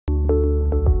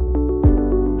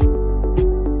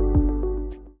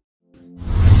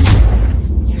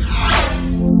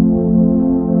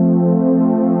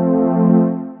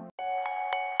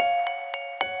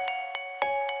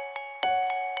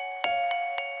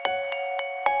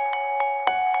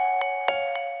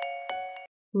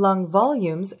Lung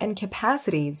volumes and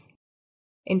capacities.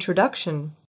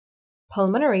 Introduction.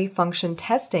 Pulmonary function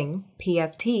testing,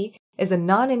 PFT, is a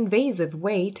non-invasive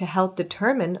way to help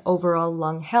determine overall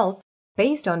lung health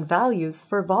based on values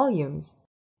for volumes,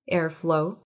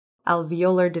 airflow,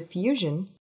 alveolar diffusion,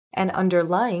 and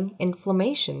underlying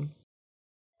inflammation.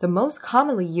 The most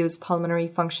commonly used pulmonary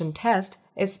function test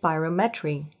is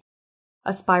spirometry.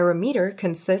 A spirometer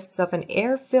consists of an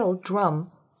air-filled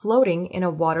drum floating in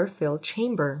a water-filled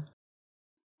chamber.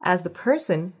 As the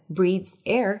person breathes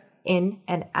air in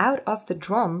and out of the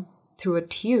drum through a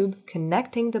tube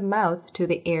connecting the mouth to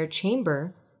the air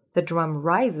chamber, the drum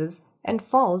rises and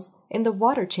falls in the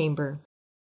water chamber.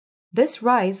 This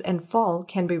rise and fall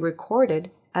can be recorded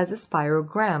as a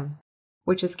spirogram,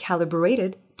 which is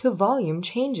calibrated to volume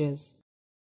changes.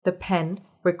 The pen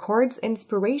records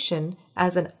inspiration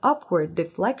as an upward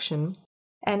deflection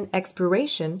and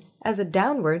expiration as a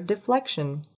downward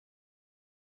deflection.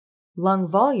 Lung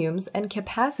volumes and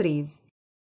capacities.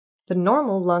 The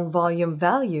normal lung volume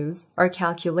values are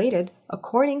calculated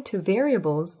according to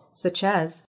variables such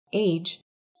as age,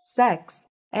 sex,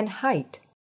 and height.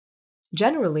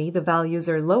 Generally, the values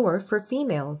are lower for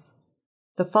females.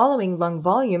 The following lung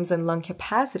volumes and lung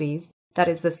capacities, that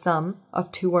is the sum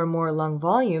of two or more lung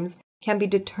volumes, can be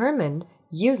determined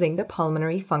using the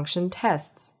pulmonary function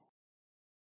tests.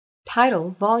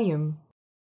 Tidal volume.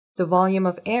 The volume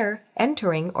of air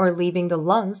entering or leaving the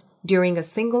lungs during a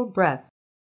single breath.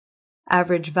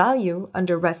 Average value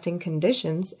under resting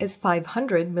conditions is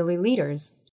 500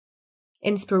 milliliters.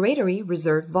 Inspiratory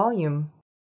Reserve Volume.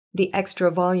 The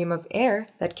extra volume of air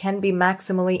that can be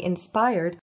maximally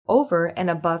inspired over and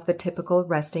above the typical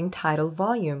resting tidal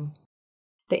volume.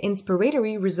 The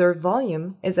inspiratory reserve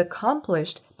volume is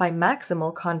accomplished by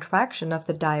maximal contraction of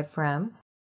the diaphragm,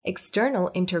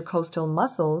 external intercostal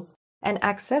muscles, and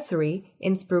accessory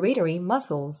inspiratory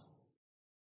muscles.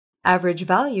 Average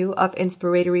value of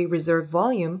inspiratory reserve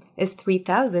volume is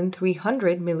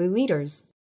 3,300 milliliters.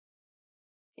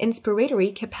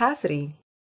 Inspiratory capacity.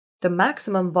 The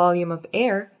maximum volume of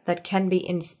air that can be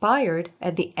inspired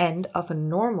at the end of a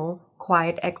normal,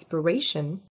 quiet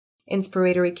expiration,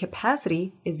 inspiratory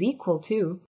capacity, is equal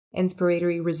to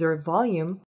inspiratory reserve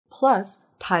volume plus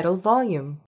tidal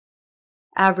volume.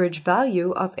 Average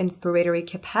value of inspiratory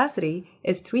capacity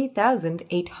is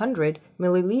 3,800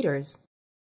 milliliters.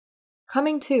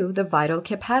 Coming to the vital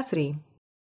capacity.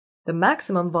 The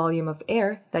maximum volume of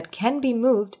air that can be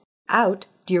moved out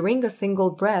during a single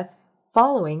breath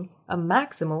following a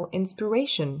maximal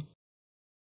inspiration.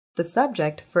 The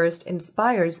subject first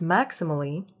inspires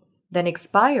maximally, then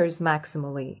expires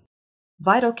maximally.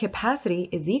 Vital capacity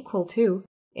is equal to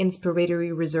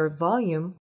inspiratory reserve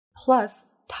volume plus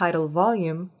tidal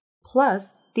volume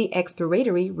plus the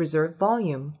expiratory reserve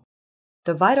volume.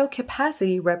 The vital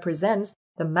capacity represents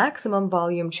the maximum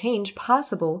volume change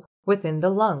possible within the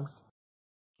lungs.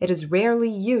 It is rarely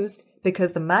used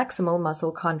because the maximal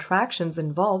muscle contractions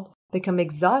involved become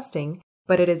exhausting,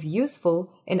 but it is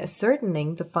useful in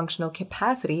ascertaining the functional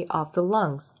capacity of the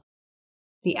lungs.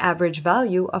 The average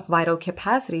value of vital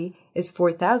capacity is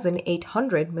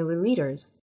 4,800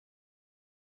 milliliters.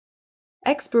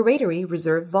 Expiratory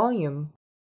reserve volume.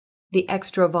 The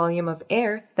extra volume of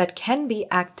air that can be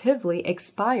actively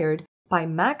expired by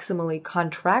maximally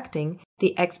contracting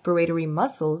the expiratory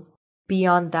muscles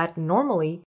beyond that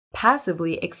normally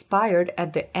passively expired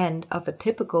at the end of a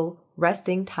typical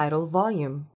resting tidal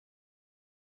volume.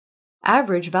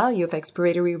 Average value of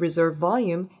expiratory reserve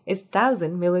volume is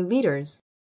 1,000 milliliters.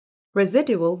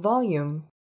 Residual volume.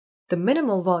 The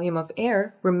minimal volume of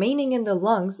air remaining in the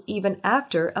lungs even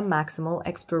after a maximal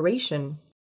expiration.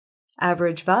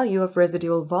 Average value of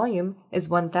residual volume is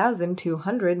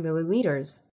 1,200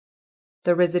 milliliters.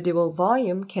 The residual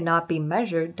volume cannot be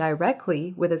measured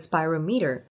directly with a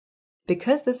spirometer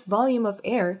because this volume of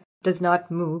air does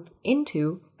not move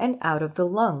into and out of the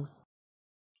lungs.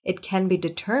 It can be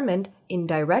determined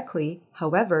indirectly,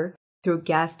 however, through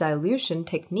gas dilution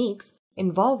techniques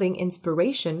involving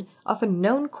inspiration of a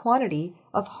known quantity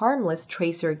of harmless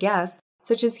tracer gas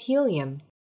such as helium.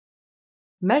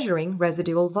 Measuring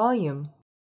residual volume.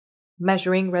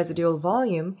 Measuring residual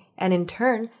volume and in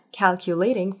turn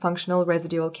calculating functional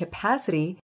residual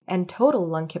capacity and total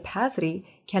lung capacity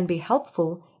can be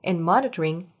helpful in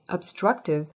monitoring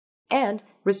obstructive and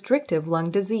restrictive lung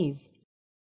disease.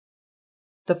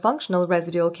 The functional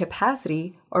residual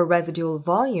capacity or residual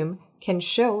volume can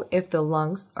show if the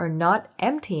lungs are not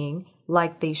emptying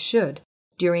like they should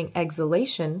during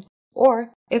exhalation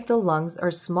or if the lungs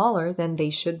are smaller than they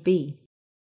should be.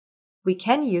 We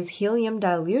can use helium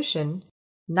dilution,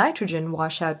 nitrogen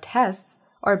washout tests,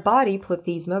 or body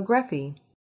plethysmography.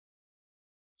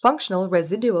 Functional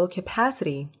residual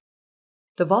capacity.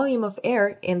 The volume of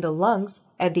air in the lungs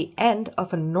at the end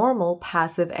of a normal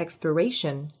passive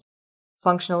expiration.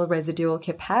 Functional residual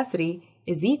capacity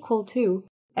is equal to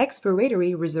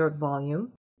expiratory reserve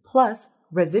volume plus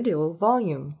residual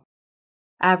volume.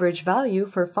 Average value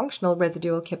for functional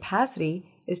residual capacity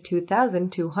is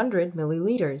 2,200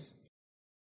 milliliters.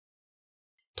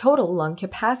 Total lung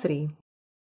capacity.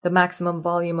 The maximum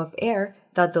volume of air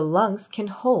that the lungs can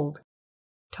hold.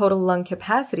 Total lung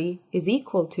capacity is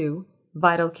equal to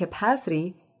vital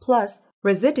capacity plus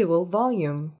residual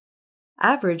volume.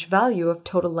 Average value of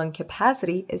total lung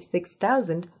capacity is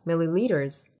 6,000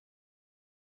 milliliters.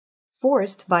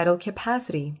 Forced vital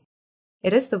capacity.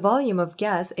 It is the volume of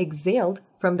gas exhaled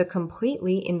from the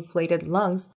completely inflated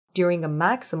lungs during a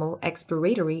maximal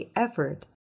expiratory effort.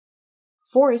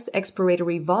 Forced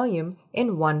expiratory volume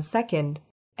in 1 second,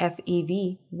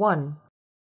 FEV1.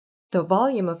 The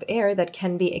volume of air that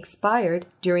can be expired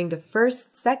during the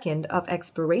first second of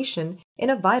expiration in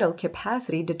a vital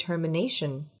capacity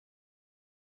determination.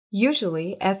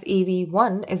 Usually,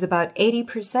 FEV1 is about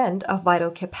 80% of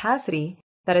vital capacity,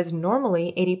 that is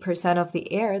normally 80% of the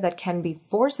air that can be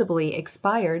forcibly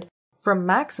expired from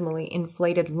maximally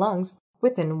inflated lungs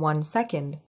within 1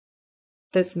 second.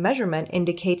 This measurement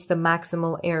indicates the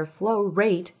maximal air flow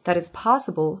rate that is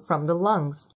possible from the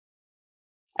lungs.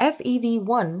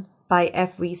 FEV1 by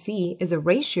FVC is a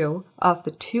ratio of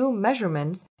the two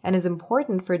measurements and is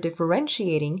important for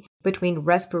differentiating between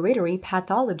respiratory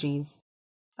pathologies.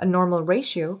 A normal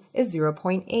ratio is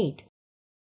 0.8.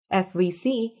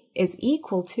 FVC is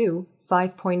equal to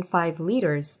 5.5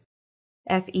 liters.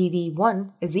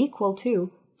 FEV1 is equal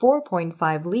to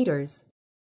 4.5 liters.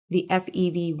 The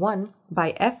FEV1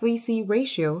 by FVC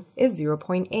ratio is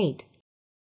 0.8.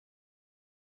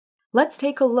 Let's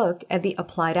take a look at the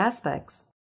applied aspects.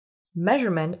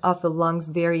 Measurement of the lungs'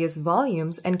 various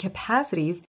volumes and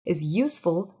capacities is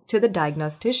useful to the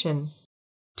diagnostician.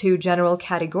 Two general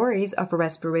categories of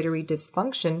respiratory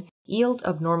dysfunction yield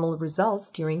abnormal results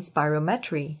during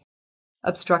spirometry: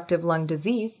 obstructive lung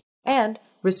disease and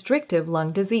restrictive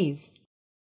lung disease.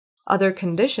 Other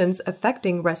conditions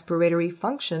affecting respiratory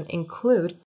function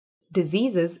include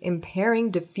diseases impairing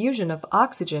diffusion of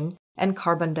oxygen and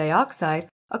carbon dioxide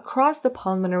across the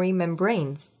pulmonary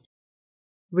membranes,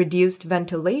 reduced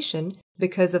ventilation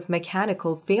because of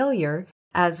mechanical failure,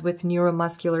 as with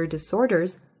neuromuscular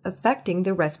disorders affecting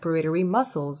the respiratory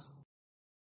muscles,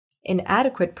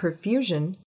 inadequate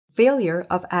perfusion, failure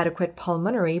of adequate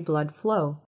pulmonary blood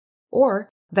flow, or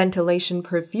ventilation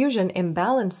perfusion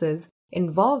imbalances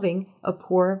involving a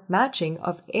poor matching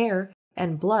of air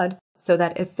and blood so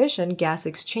that efficient gas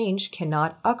exchange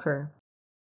cannot occur.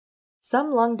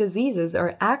 Some lung diseases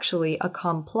are actually a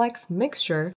complex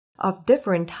mixture of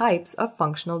different types of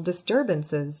functional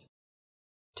disturbances.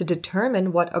 To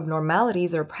determine what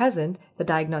abnormalities are present, the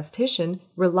diagnostician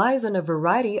relies on a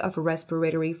variety of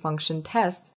respiratory function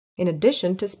tests in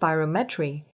addition to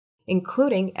spirometry,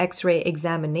 including X-ray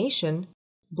examination,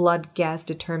 blood gas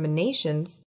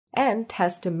determinations, and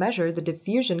tests to measure the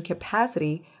diffusion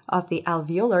capacity of the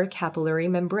alveolar capillary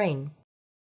membrane.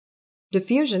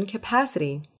 Diffusion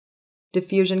capacity.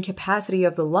 Diffusion capacity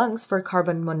of the lungs for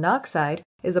carbon monoxide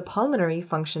is a pulmonary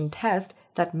function test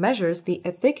that measures the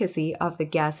efficacy of the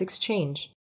gas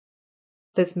exchange.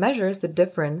 This measures the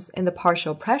difference in the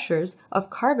partial pressures of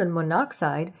carbon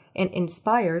monoxide in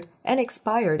inspired and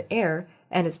expired air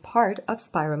and is part of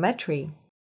spirometry.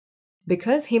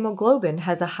 Because hemoglobin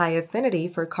has a high affinity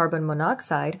for carbon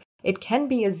monoxide, it can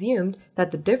be assumed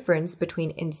that the difference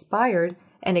between inspired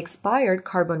and expired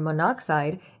carbon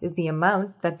monoxide is the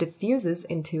amount that diffuses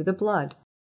into the blood.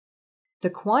 The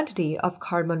quantity of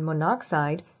carbon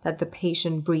monoxide that the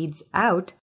patient breathes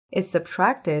out is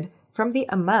subtracted from the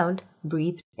amount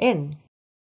breathed in.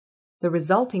 The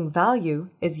resulting value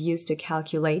is used to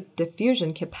calculate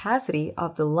diffusion capacity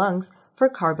of the lungs for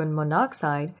carbon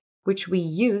monoxide, which we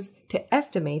use to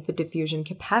estimate the diffusion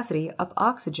capacity of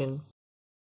oxygen.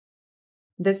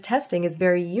 This testing is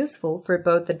very useful for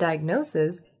both the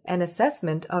diagnosis and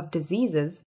assessment of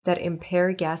diseases that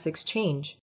impair gas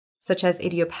exchange, such as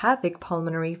idiopathic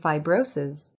pulmonary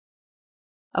fibrosis.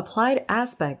 Applied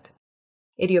aspect.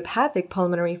 Idiopathic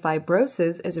pulmonary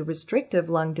fibrosis is a restrictive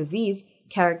lung disease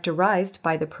characterized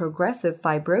by the progressive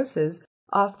fibrosis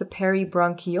of the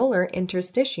peribronchiolar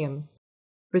interstitium,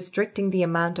 restricting the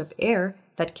amount of air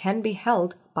that can be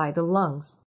held by the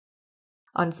lungs.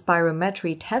 On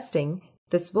spirometry testing,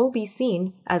 this will be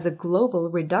seen as a global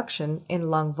reduction in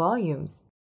lung volumes,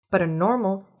 but a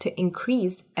normal to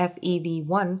increased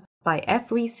FEV1 by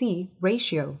FVC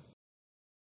ratio.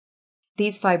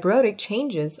 These fibrotic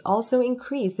changes also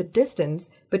increase the distance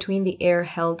between the air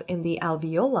held in the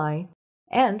alveoli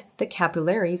and the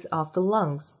capillaries of the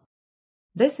lungs.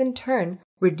 This in turn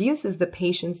reduces the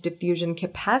patient's diffusion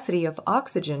capacity of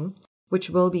oxygen, which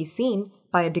will be seen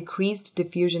by a decreased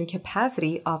diffusion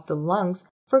capacity of the lungs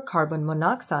for carbon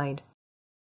monoxide.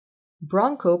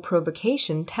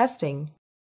 Bronchoprovocation testing.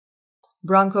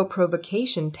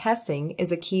 Bronchoprovocation testing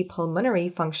is a key pulmonary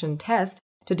function test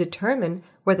to determine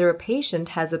whether a patient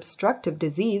has obstructive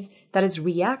disease that is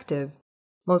reactive,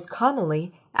 most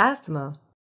commonly asthma.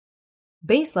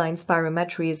 Baseline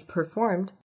spirometry is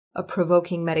performed. A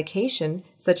provoking medication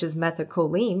such as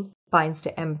methacholine binds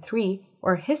to M3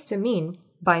 or histamine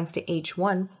binds to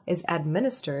H1 is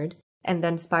administered, and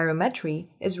then spirometry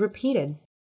is repeated.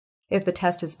 If the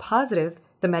test is positive,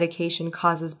 the medication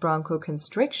causes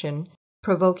bronchoconstriction,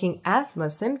 provoking asthma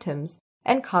symptoms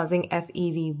and causing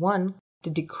FEV1 to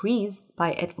decrease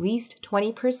by at least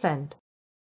 20%.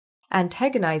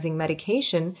 Antagonizing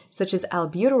medication such as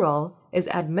albuterol is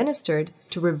administered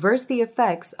to reverse the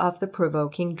effects of the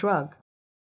provoking drug.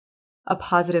 A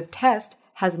positive test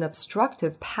has an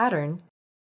obstructive pattern,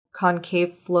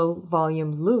 concave flow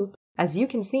volume loop, as you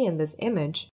can see in this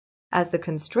image, as the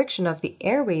constriction of the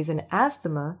airways in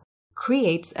asthma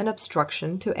creates an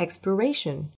obstruction to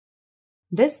expiration.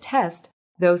 This test,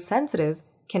 though sensitive,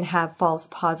 can have false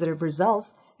positive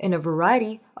results in a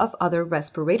variety of other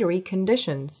respiratory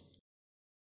conditions.